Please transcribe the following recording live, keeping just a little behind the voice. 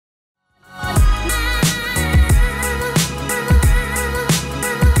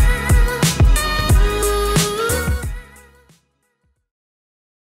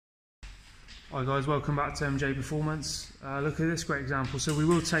Hi guys, welcome back to MJ Performance. Look at this great example. So we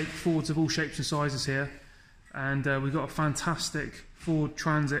will take Fords of all shapes and sizes here, and we've got a fantastic Ford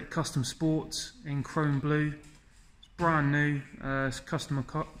Transit Custom Sport in chrome blue. It's brand new. It's a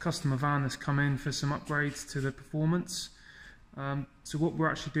customer van that's come in for some upgrades to the performance. So what we're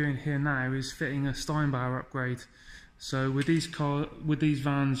actually doing here now is fitting a Steinbauer upgrade. So with these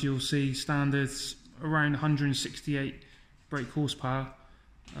vans, you'll see standards around 168 brake horsepower.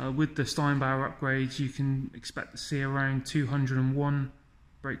 With the Steinbauer upgrades, you can expect to see around 201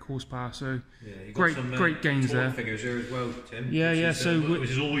 brake horsepower. So yeah, great gains there. Figures there as well, Tim. Which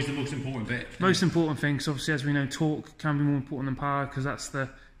is always the most important bit. Most important thing, because obviously, as we know, torque can be more important than power, because that's the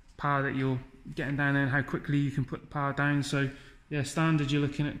power that you're getting down there and how quickly you can put the power down. So yeah, standard you're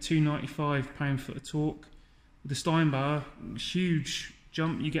looking at 295 pound-foot of torque. With the Steinbauer, huge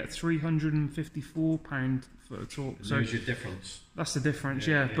jump, you get 354 pound-foot of torque. So there's your difference. That's the difference,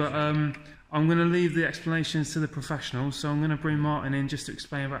 yeah. But I'm going to leave the explanations to the professionals, so I'm going to bring Martin in just to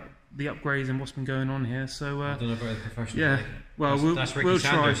explain about the upgrades and what's been going on here. So I don't know about the professionals. yeah, well, we'll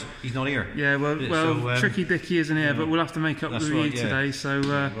try. He's not here. Yeah, well, Tricky Dicky isn't here, but we'll have to make up with you today. So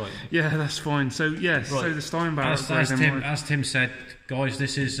yeah, that's fine. So yes, so the Steinbauer. As Tim said, guys,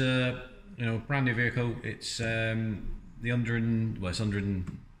 this is brand new vehicle. It's it's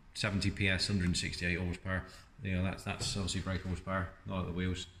 170 PS, 168 horsepower. That's obviously brake horsepower, not at the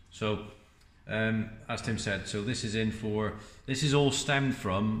wheels. So as Tim said, so this is all stemmed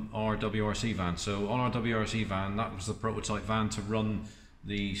from our WRC van. So on our WRC van, that was the prototype van to run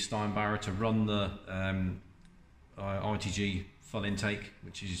the Steinbauer, to run the ITG full intake,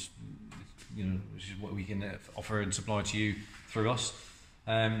 which is what we can offer and supply to you through us.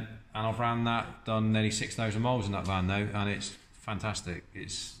 And I've done nearly 6,000 miles in that van now, and it's fantastic.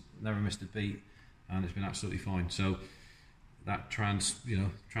 It's never missed a beat, and it's been absolutely fine. So that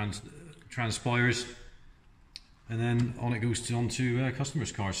transpires, and then on it goes onto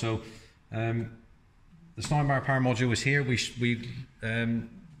customers' cars. So the Steinbauer power module is here. I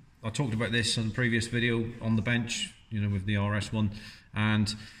talked about this on the previous video on the bench, with the RS one,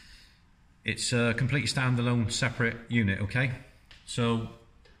 and it's a complete standalone separate unit. Okay, so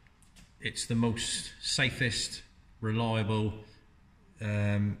it's the most safest, reliable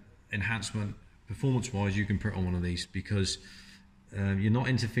enhancement performance-wise you can put on one of these, because you're not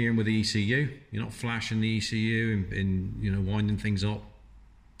interfering with the ECU, you're not flashing the ECU and winding things up.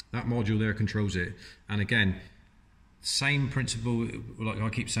 That module there controls it. And again, same principle, like I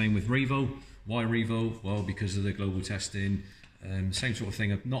keep saying with Revo. Why Revo? Well, because of the global testing. Same sort of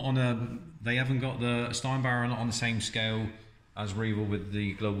thing. They haven't got the Steinbauer not on the same scale as Revo with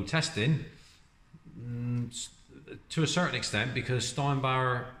the global testing. To a certain extent, because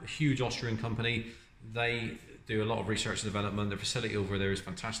Steinbauer, a huge Austrian company, they do a lot of research and development. Their facility over there is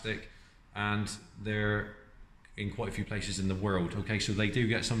fantastic, and they're in quite a few places in the world. Okay, so they do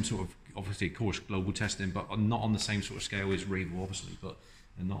get some sort of, obviously, of course, global testing, but not on the same sort of scale as Revo, obviously,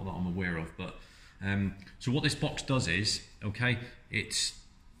 and not that I'm aware of. But so what this box does is, okay, it's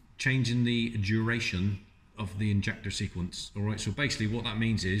changing the duration of the injector sequence. All right, so basically what that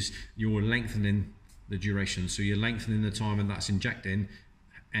means is you're lengthening the duration, so you're lengthening the time and that's injecting,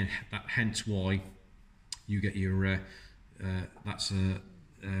 and hence why you get your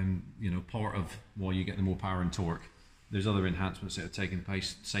part of why you get the more power and torque. There's other enhancements that are taking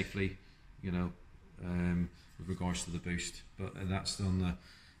place safely, with regards to the boost, but that's on the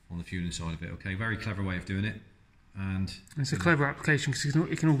fueling side of it. Okay, very clever way of doing it, and it's a clever application, because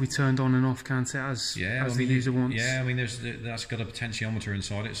it can all be turned on and off, can't it, as the user wants. Yeah, I mean, that's got a potentiometer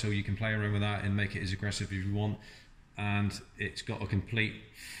inside it, so you can play around with that and make it as aggressive as you want, and it's got a complete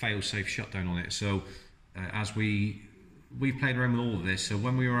fail-safe shutdown on it. So as we've played around with all of this, so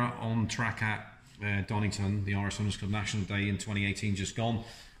when we were on track at Donington, the RS Hunters Club National Day in 2018 just gone,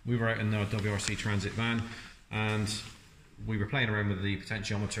 we were out in our WRC Transit van, and we were playing around with the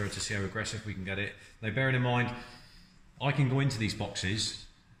potentiometer to see how aggressive we can get it. Now, bearing in mind, I can go into these boxes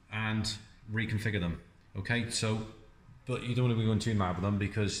and reconfigure them, okay? So, but you don't want to be going too mad with them,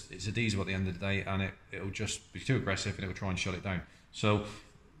 because it's a diesel at the end of the day, and it'll just be too aggressive and it'll try and shut it down. So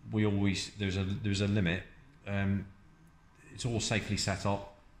we always, there's a limit. It's all safely set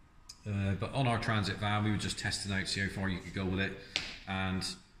up, but on our transit van we were just testing out, see how far you could go with it, and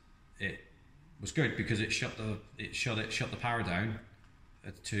it was good because it shut the power down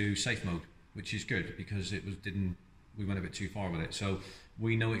to safe mode, which is good, because we went a bit too far with it. So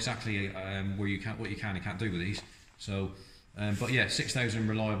we know exactly what you can and can't do with these. So but yeah, 6,000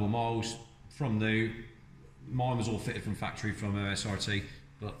 reliable miles from new. Mine was all fitted from factory from SRT,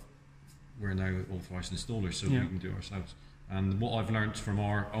 but we're now authorised installers, so we can do it ourselves. And what I've learnt from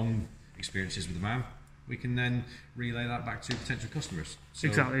our own experiences with the van, we can then relay that back to potential customers. So,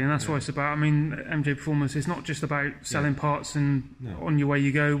 exactly, and that's what it's about. I mean, MJ Performance is not just about selling parts and on your way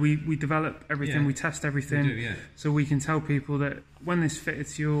you go. We develop everything, we test everything, we do, so we can tell people that when this fitted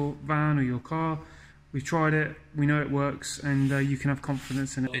to your van or your car, we've tried it, we know it works, and you can have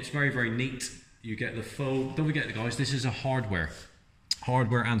confidence in it. It's very, very neat. You get the full, don't forget guys, this is a hardware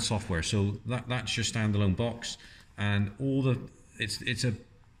and software, so that's your standalone box, and all the, it's a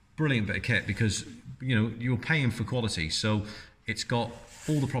brilliant bit of kit, because you know you're paying for quality. So it's got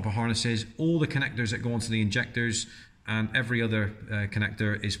all the proper harnesses, all the connectors that go onto the injectors, and every other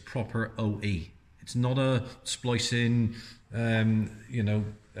connector is proper OE. It's not a splicing,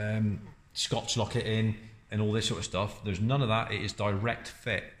 Scotch lock it in and all this sort of stuff. There's none of that. It is direct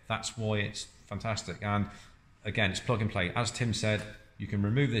fit. That's why it's fantastic. And again, it's plug and play. As Tim said, you can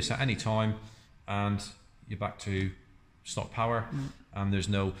remove this at any time and you're back to stock power. And there's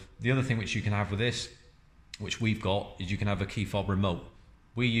no, the other thing which you can have with this, which we've got, is you can have a key fob remote.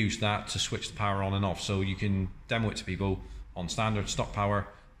 We use that to switch the power on and off, so you can demo it to people on standard stock power,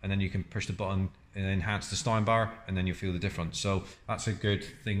 and then you can push the button and enhance the Steinbauer, and then you'll feel the difference. So that's a good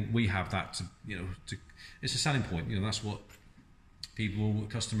thing. We have that to, it's a selling point. That's what people,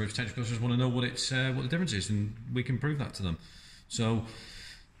 customers, potential customers want to know, what the difference is, and we can prove that to them. So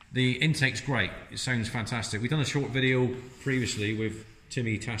the intake's great. It sounds fantastic. We've done a short video previously with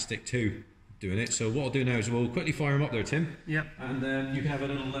Timmy Tastic 2 doing it. So what I'll do now is we'll quickly fire him up there, Tim. Yep. And you can have a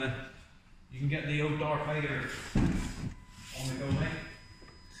little, you can get the old Darth Vader on the go, mate.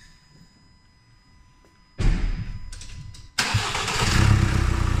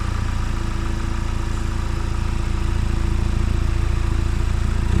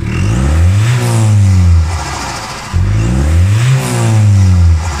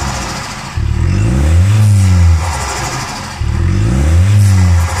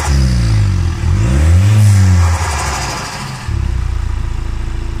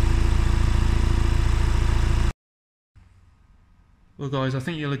 Well guys, I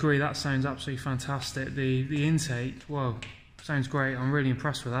think you'll agree that sounds absolutely fantastic. The intake, well, sounds great. I'm really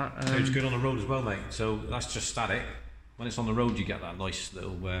impressed with that. Sounds good on the road as well, mate. So that's just static. When it's on the road, you get that nice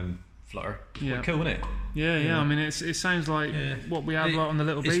little flutter. Yeah, quite cool, isn't it? Yeah. I mean, it sounds like what we have on the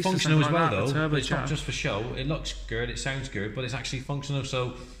little beast. It's functional as well, like though. It's not just for show. It looks good, it sounds good, but it's actually functional.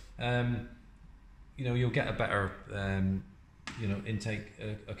 So, you'll get a better, intake,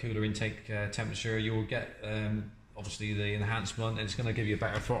 a cooler intake temperature. You'll get obviously the enhancement, and it's going to give you a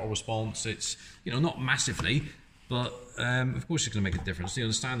better throttle response. It's not massively, but of course it's going to make a difference.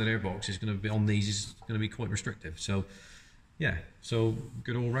 The standard airbox is going to be on these is going to be quite restrictive. So yeah, so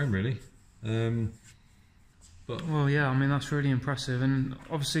good all round really. Well, yeah, I mean that's really impressive. And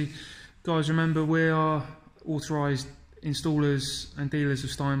obviously, guys, remember we are authorised installers and dealers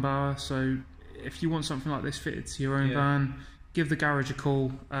of Steinbauer. So if you want something like this fitted to your own van, give the garage a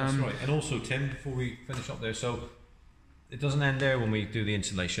call. That's right. And also, Tim, before we finish up there, so it doesn't end there when we do the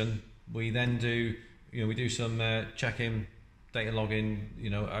installation. We then do, we do some check-in, data logging,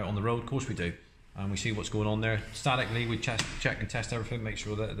 out on the road. Of course we do, and we see what's going on there. Statically, we check and test everything, make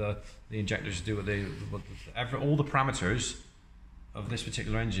sure that the injectors do all the parameters of this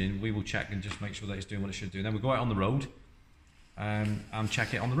particular engine. We will check and just make sure that it's doing what it should do. And then we go out on the road and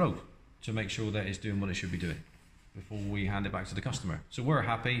check it on the road to make sure that it's doing what it should be doing before we hand it back to the customer. So we're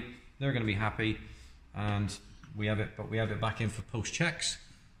happy, they're going to be happy, and we have it back in for post checks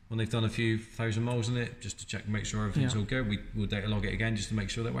when they've done a few thousand miles in it, just to check and make sure everything's okay. We'll data log it again just to make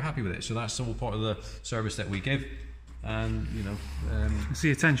sure that we're happy with it. So that's all part of the service that we give, and it's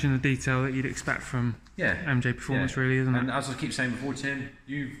the attention to detail that you'd expect from MJ Performance, really, isn't it? And as I keep saying before, Tim,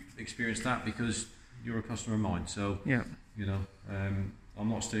 you've experienced that because you're a customer of mine. So I'm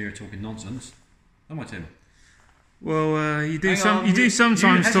not still here talking nonsense, am I, Tim? Well, you do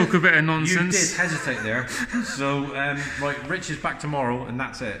sometimes talk a bit of nonsense. You did hesitate there. So, right, Rich is back tomorrow, and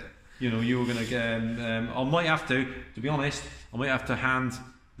that's it. You were going to get. I might have to be honest, I might have to hand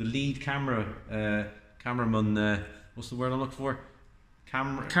the lead cameraman. What's the word I'm looking for?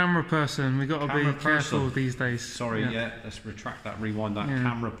 Camera person. We got to be careful these days. Sorry, let's retract that, rewind that.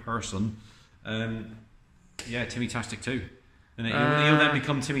 Camera person. Timmy Tastic 2. And he'll then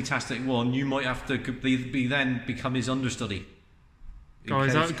become Timmy Tastic 1. You might have to become his understudy.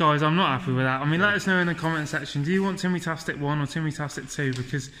 Guys, I'm not happy with that. I mean, let us know in the comment section. Do you want Timmy Tastic 1 or Timmy Tastic 2?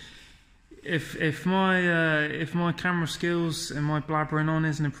 Because if my camera skills and my blabbering on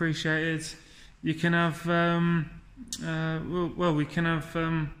isn't appreciated, you can have we can have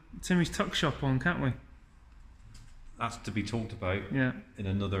Timmy's tuck shop on, can't we? that's to be talked about. Yeah. In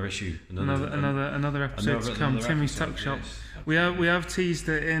another issue. Another episode to come. Timmy's Tuck Shop. Yes, we have teased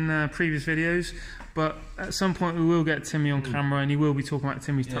it in previous videos, but at some point we will get Timmy on camera, and he will be talking about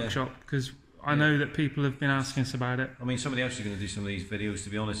Timmy's Tuck Shop, because I know that people have been asking us about it. I mean, somebody else is going to do some of these videos, to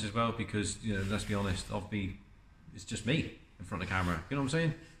be honest, as well, because, you know, let's be honest, it's just me in front of the camera. You know what I'm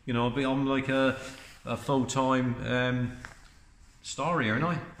saying? You know, I'm like a full-time star here, aren't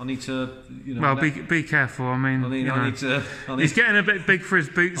I? I need to, you know. Well, be careful. I mean, he's getting a bit big for his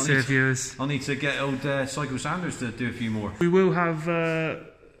boots here, viewers. I need to get old Psycho Sanders to do a few more. We will have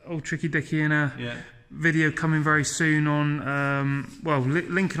old Tricky Dicky in a video coming very soon on, well,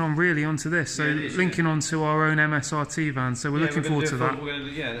 linking on really onto this. So linking onto our own MSRT van. So we're looking forward to that.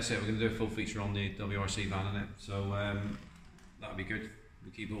 That's it. We're going to do a full feature on the WRC van, isn't it? So that'll be good. We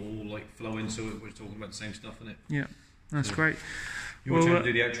keep it all like flowing, so we're talking about the same stuff, isn't it? Yeah, that's great. You want to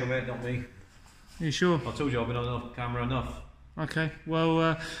do the outro, mate, not me? Are you sure? I told you I've been on camera enough. Okay,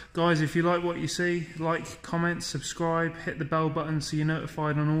 well, guys, if you like what you see, like, comment, subscribe, hit the bell button so you're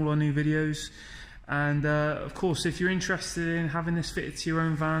notified on all our new videos. And of course, if you're interested in having this fitted to your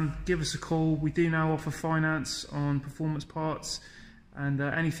own van, give us a call. We do now offer finance on performance parts and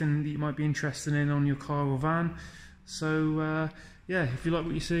anything that you might be interested in on your car or van. So yeah, if you like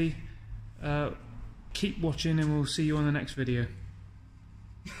what you see, keep watching, and we'll see you on the next video.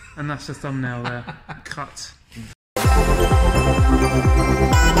 And that's the thumbnail there. Cut.